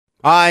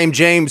I'm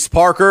James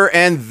Parker,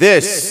 and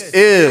this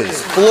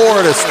is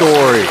Florida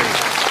Story.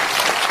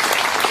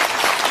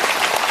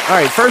 All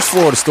right, first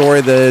Florida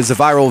story. There's a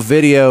viral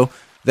video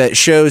that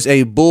shows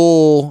a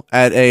bull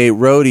at a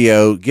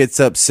rodeo gets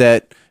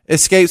upset,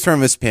 escapes from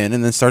his pen,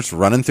 and then starts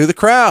running through the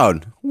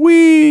crowd.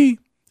 Whee!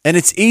 And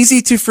it's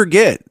easy to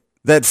forget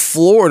that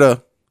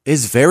Florida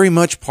is very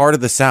much part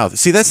of the South.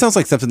 See, that sounds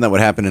like something that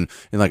would happen in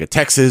like a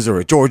Texas or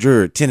a Georgia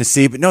or a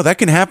Tennessee, but no, that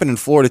can happen in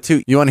Florida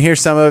too. You want to hear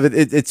some of it?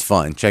 It's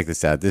fun. Check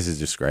this out. This is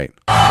just great.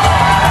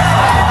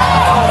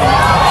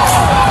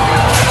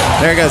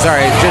 There it goes. All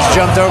right, just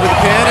jumped over the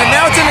pen, and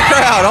now it's in the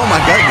crowd. Oh, my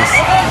goodness.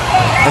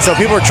 And so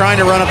people are trying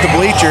to run up the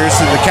bleachers,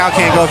 and the cow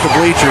can't go up the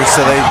bleachers,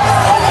 so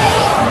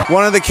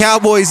one of the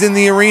cowboys in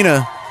the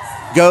arena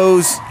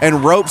goes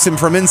and ropes him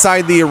from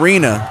inside the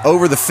arena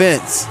over the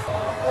fence.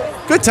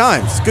 Good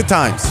times. Good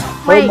times.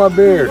 Hold my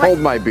beer. Hold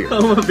my beer.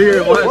 Hold my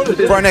beer.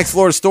 For our next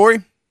Florida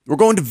story, we're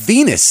going to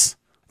Venus.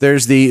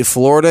 There's the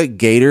Florida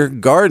Gator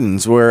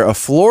Gardens, where a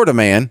Florida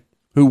man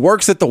who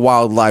works at the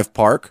wildlife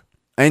park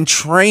and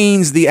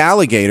trains the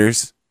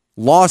alligators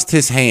lost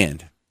his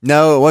hand.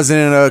 No, it wasn't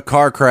in a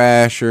car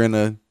crash or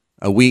in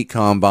a wheat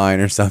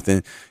combine or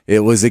something.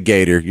 It was a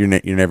gator. You're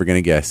never going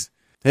to guess.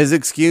 His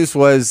excuse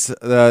was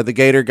the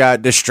gator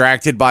got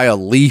distracted by a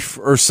leaf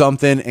or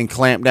something and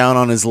clamped down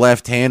on his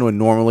left hand when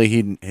normally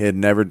he had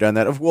never done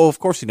that. Well, of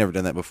course he'd never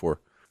done that before.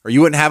 Or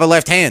you wouldn't have a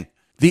left hand.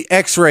 The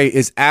x-ray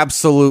is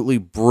absolutely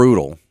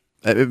brutal.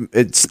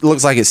 It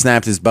looks like it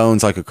snapped his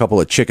bones like a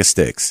couple of chicken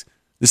sticks.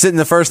 This isn't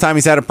the first time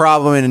he's had a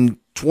problem. In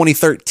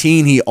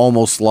 2013, he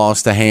almost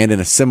lost a hand in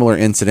a similar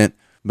incident.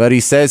 But he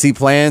says he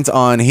plans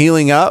on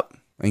healing up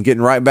and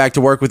getting right back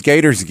to work with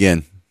gators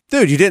again.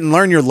 Dude, you didn't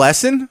learn your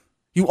lesson?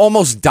 You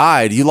almost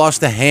died. You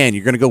lost a hand.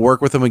 You're going to go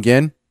work with them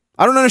again?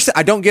 I don't understand.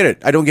 I don't get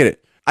it.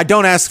 I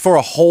don't ask for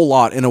a whole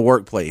lot in a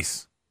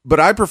workplace,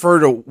 but I prefer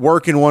to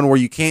work in one where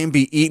you can't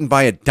be eaten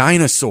by a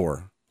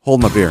dinosaur.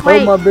 Hold my beer.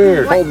 Hold my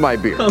beer. Hold my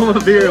beer. Hold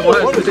my beer.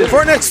 For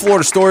our next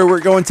Florida story,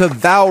 we're going to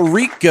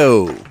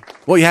Valrico.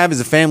 What you have is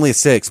a family of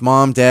 6,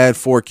 mom, dad,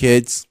 4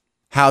 kids.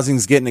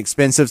 Housing's getting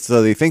expensive,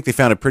 so they think they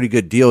found a pretty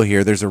good deal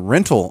here. There's a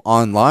rental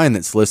online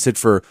that's listed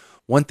for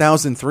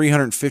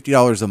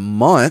 $1,350 a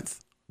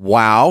month.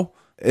 Wow.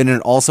 And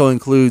it also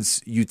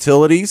includes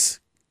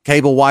utilities,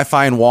 cable,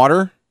 Wi-Fi, and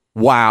water.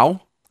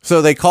 Wow.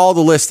 So they call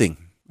the listing,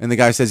 and the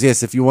guy says,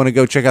 yes, if you want to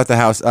go check out the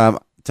house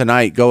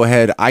tonight, go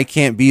ahead. I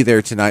can't be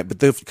there tonight, but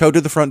the code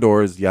to the front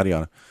door is yada,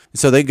 yada.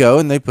 So they go,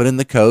 and they put in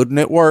the code, and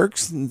it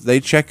works. And they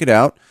check it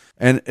out,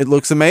 and it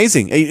looks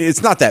amazing.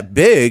 It's not that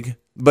big,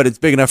 but it's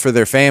big enough for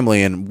their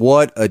family, and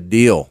what a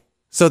deal.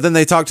 So then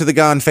they talk to the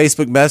guy on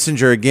Facebook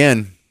Messenger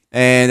again,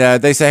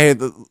 and they say,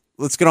 hey,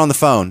 let's get on the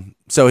phone.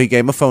 So he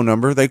gave him a phone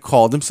number. They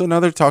called him. So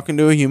now they're talking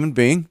to a human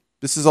being.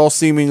 This is all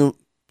starting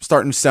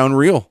to sound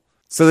real.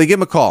 So they give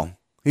him a call.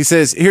 He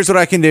says, here's what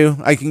I can do.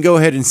 I can go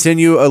ahead and send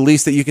you a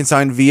lease that you can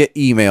sign via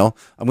email.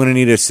 I'm going to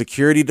need a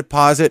security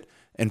deposit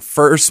and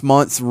first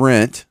month's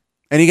rent.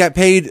 And he got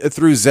paid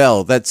through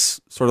Zelle. That's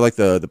sort of like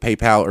the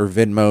PayPal or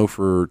Venmo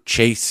for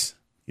Chase,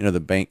 the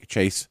bank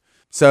Chase.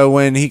 So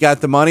when he got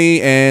the money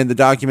and the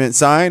document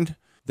signed,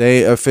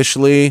 they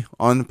officially,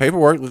 on the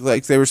paperwork, looked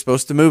like they were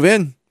supposed to move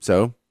in.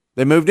 So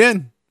they moved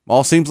in.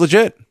 All seems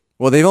legit.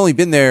 Well, they've only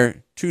been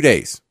there 2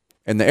 days,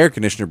 and the air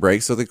conditioner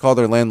breaks, so they call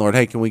their landlord,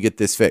 hey, can we get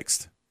this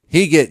fixed?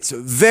 He gets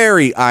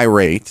very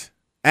irate,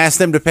 asks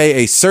them to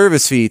pay a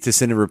service fee to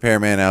send a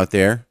repairman out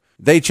there.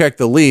 They check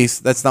the lease.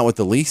 That's not what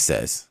the lease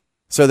says.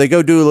 So they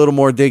go do a little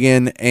more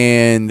digging,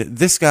 and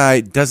this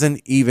guy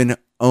doesn't even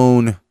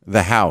own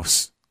the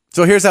house.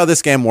 So here's how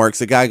this scam works.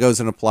 The guy goes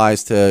and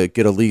applies to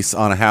get a lease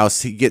on a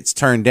house. He gets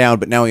turned down,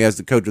 but now he has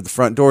the code to the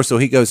front door. So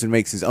he goes and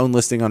makes his own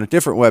listing on a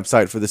different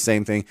website for the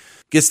same thing,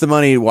 gets the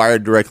money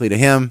wired directly to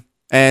him.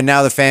 And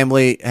now the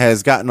family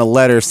has gotten a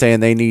letter saying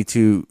they need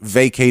to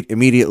vacate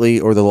immediately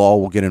or the law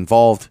will get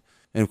involved.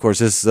 And of course,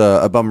 this is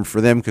a bummer for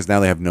them because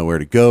now they have nowhere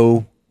to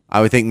go.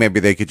 I would think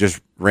maybe they could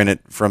just rent it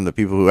from the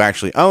people who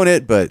actually own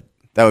it, but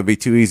that would be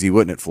too easy,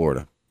 wouldn't it,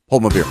 Florida?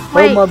 Hold my beer.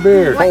 Hold my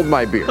beer. Hold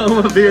my beer.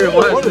 Hold my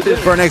beer.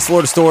 For our next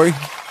Florida story,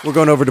 we're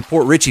going over to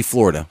Port Richey,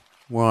 Florida.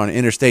 We're on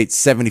Interstate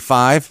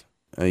 75.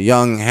 A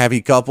young,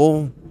 happy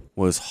couple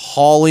was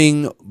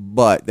hauling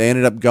butt. They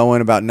ended up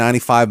going about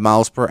 95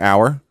 miles per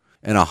hour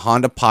in a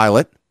Honda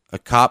Pilot. A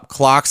cop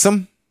clocks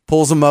them,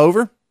 pulls them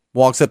over,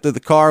 walks up to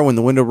the car. When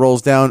the window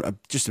rolls down,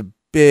 just a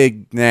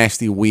big,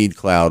 nasty weed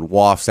cloud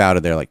wafts out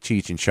of there like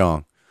Cheech and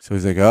Chong. So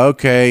he's like,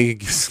 okay,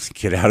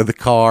 get out of the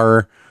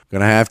car.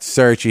 Gonna have to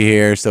search you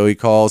here. So he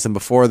calls, and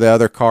before the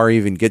other car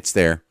even gets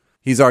there,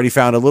 he's already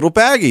found a little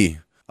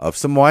baggie of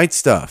some white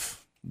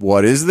stuff.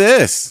 What is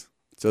this?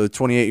 So the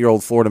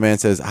 28-year-old Florida man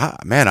says,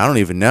 man, I don't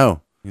even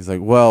know. He's like,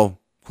 well,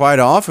 quite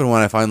often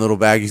when I find little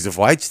baggies of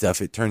white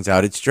stuff, it turns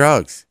out it's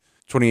drugs.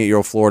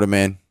 28-year-old Florida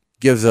man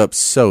gives up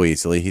so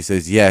easily. He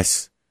says,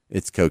 yes,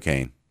 it's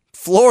cocaine.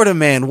 Florida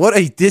man, what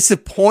a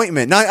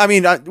disappointment.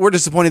 We're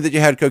disappointed that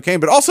you had cocaine,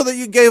 but also that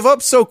you gave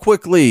up so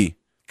quickly.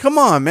 Come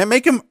on, man,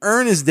 make him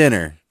earn his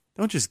dinner.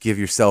 Don't just give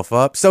yourself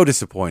up. So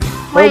disappointing.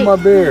 Hold my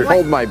beer.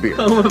 Hold my beer.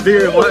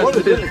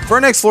 For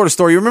our next Florida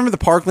story, you remember the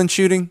Parkland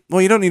shooting?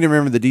 Well, you don't need to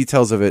remember the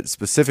details of it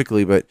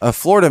specifically, but a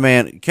Florida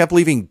man kept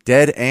leaving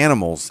dead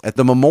animals at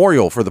the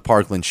memorial for the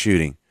Parkland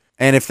shooting.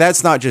 And if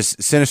that's not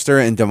just sinister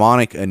and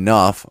demonic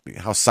enough,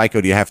 how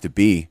psycho do you have to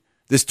be?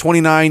 This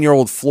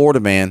 29-year-old Florida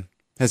man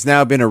has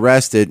now been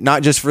arrested,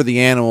 not just for the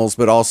animals,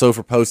 but also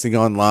for posting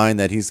online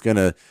that he's going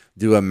to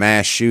do a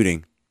mass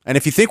shooting. And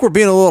if you think we're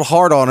being a little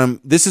hard on him,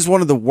 this is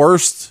one of the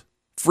worst,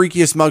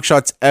 freakiest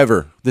mugshots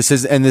ever. This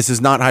is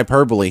not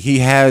hyperbole. He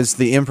has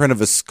the imprint of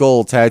a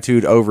skull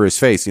tattooed over his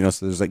face, so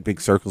there's like big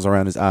circles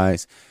around his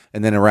eyes,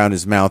 and then around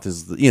his mouth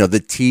is,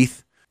 the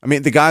teeth. I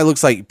mean, the guy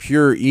looks like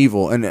pure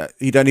evil, and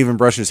he doesn't even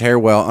brush his hair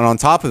well. And on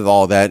top of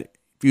all that,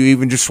 if you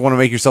even just want to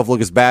make yourself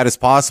look as bad as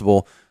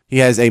possible, he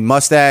has a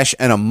mustache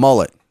and a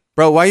mullet.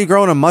 Bro, why are you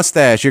growing a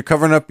mustache? You're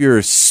covering up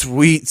your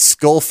sweet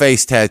skull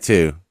face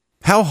tattoo.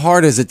 How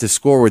hard is it to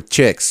score with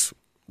chicks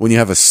when you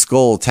have a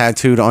skull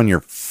tattooed on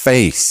your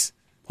face?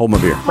 Hold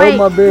my beer. Hold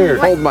my beer.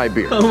 Hold my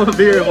beer.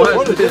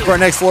 For our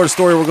next Florida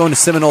story, we're going to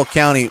Seminole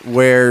County,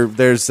 where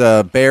there's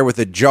a bear with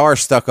a jar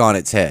stuck on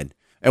its head.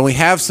 And we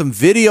have some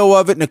video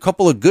of it and a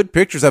couple of good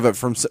pictures of it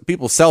from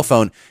people's cell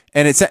phone.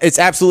 And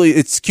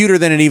it's cuter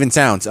than it even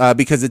sounds,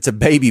 because it's a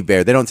baby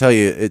bear. They don't tell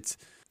you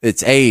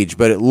its age,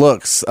 but it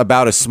looks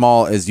about as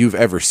small as you've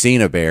ever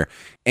seen a bear.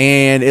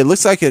 And it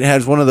looks like it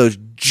has one of those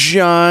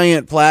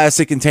giant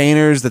plastic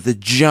containers that the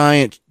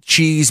giant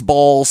cheese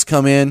balls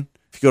come in.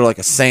 If you go to like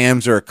a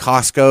Sam's or a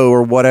Costco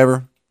or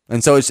whatever.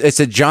 And so it's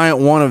a giant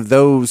one of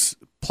those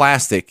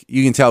plastic.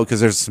 You can tell because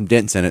there's some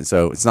dents in it,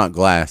 so it's not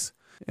glass.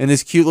 And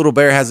this cute little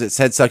bear has its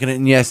head stuck in it.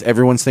 And yes,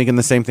 everyone's thinking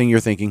the same thing you're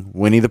thinking.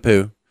 Winnie the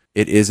Pooh.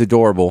 It is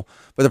adorable.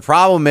 But the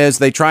problem is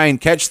they try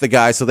and catch the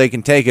guy so they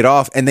can take it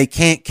off, and they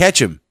can't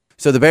catch him.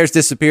 So the bear's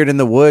disappeared in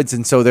the woods,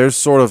 and so there's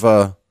sort of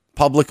a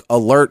public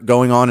alert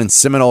going on in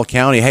Seminole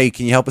County. Hey,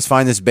 can you help us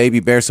find this baby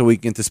bear so we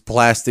can get this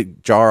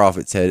plastic jar off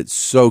its head? It's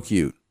so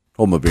cute.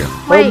 Hold my beer.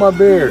 Hold my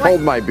beer.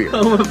 Hold my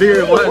beer.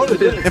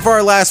 And for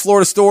our last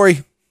Florida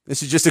story,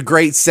 this is just a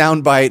great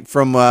soundbite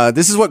from,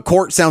 this is what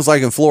court sounds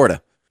like in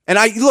Florida. And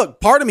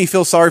part of me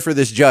feels sorry for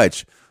this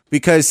judge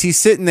because he's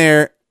sitting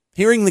there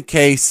hearing the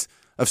case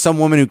of some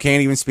woman who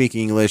can't even speak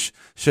English.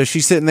 So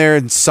she's sitting there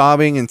and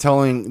sobbing and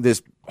telling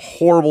this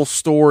horrible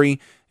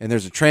story. And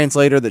there's a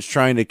translator that's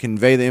trying to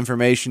convey the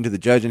information to the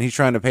judge, and he's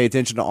trying to pay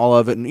attention to all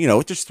of it. And,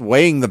 just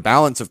weighing the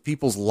balance of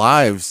people's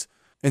lives.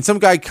 And some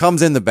guy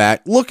comes in the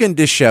back looking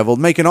disheveled,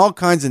 making all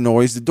kinds of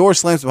noise. The door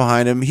slams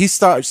behind him. He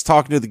starts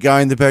talking to the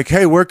guy in the back.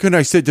 Hey, where can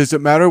I sit? Does it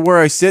matter where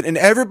I sit? And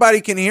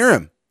everybody can hear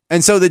him.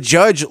 And so the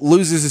judge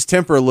loses his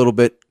temper a little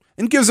bit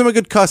and gives him a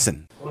good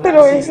cussing.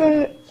 Pero es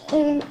un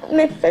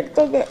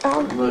efecto de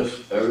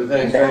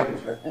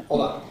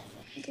Hold on.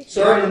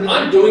 Sir,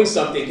 I'm doing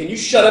something. Can you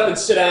shut up and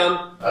sit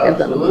down?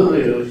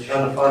 Absolutely. I was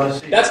trying to find a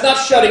seat. That's not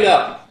shutting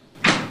up.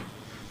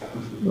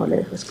 No le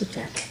dejo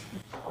escuchar.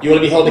 You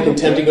want to be held in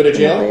contempt and go to Voy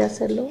jail? a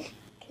hacerlo.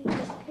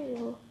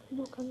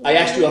 I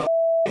asked you a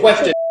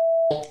question.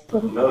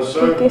 No,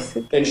 sir.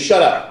 Then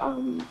shut up.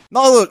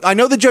 No, look, I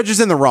know the judge is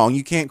in the wrong.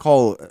 You can't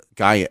call a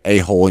guy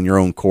a-hole in your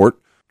own court.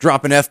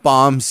 Dropping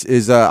F-bombs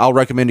is, I'll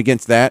recommend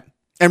against that.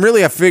 And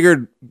really, I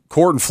figured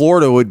court in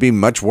Florida would be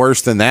much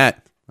worse than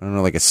that. I don't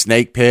know, like a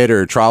snake pit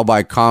or a trial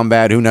by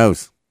combat. Who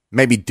knows?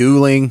 Maybe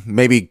dueling.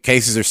 Maybe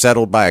cases are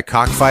settled by a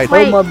cockfight.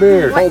 Hold my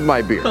beer. Hold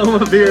my beer.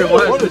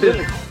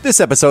 This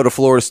episode of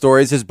Florida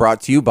Stories is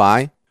brought to you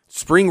by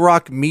Spring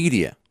Rock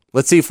Media.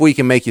 Let's see if we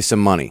can make you some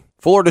money.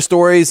 Florida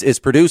Stories is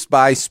produced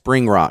by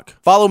Spring Rock.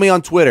 Follow me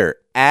on Twitter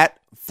at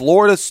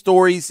Florida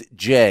Stories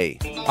J.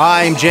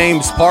 I'm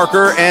James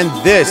Parker, and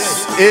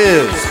this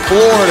is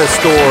Florida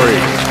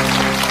Stories.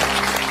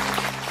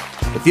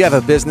 If you have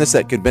a business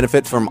that could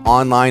benefit from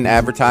online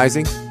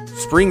advertising,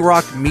 Spring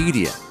Rock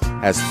Media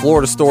has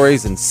Florida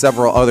Stories and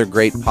several other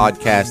great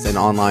podcasts and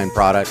online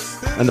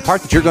products. And the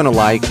part that you're going to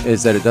like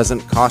is that it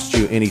doesn't cost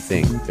you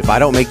anything. If I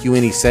don't make you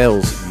any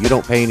sales, you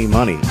don't pay any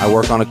money. I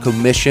work on a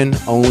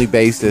commission-only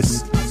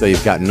basis, so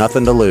you've got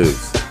nothing to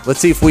lose. Let's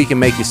see if we can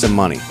make you some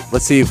money.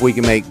 Let's see if we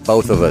can make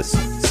both of us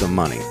some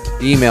money.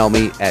 Email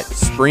me at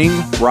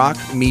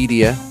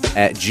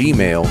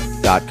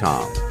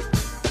springrockmedia@gmail.com.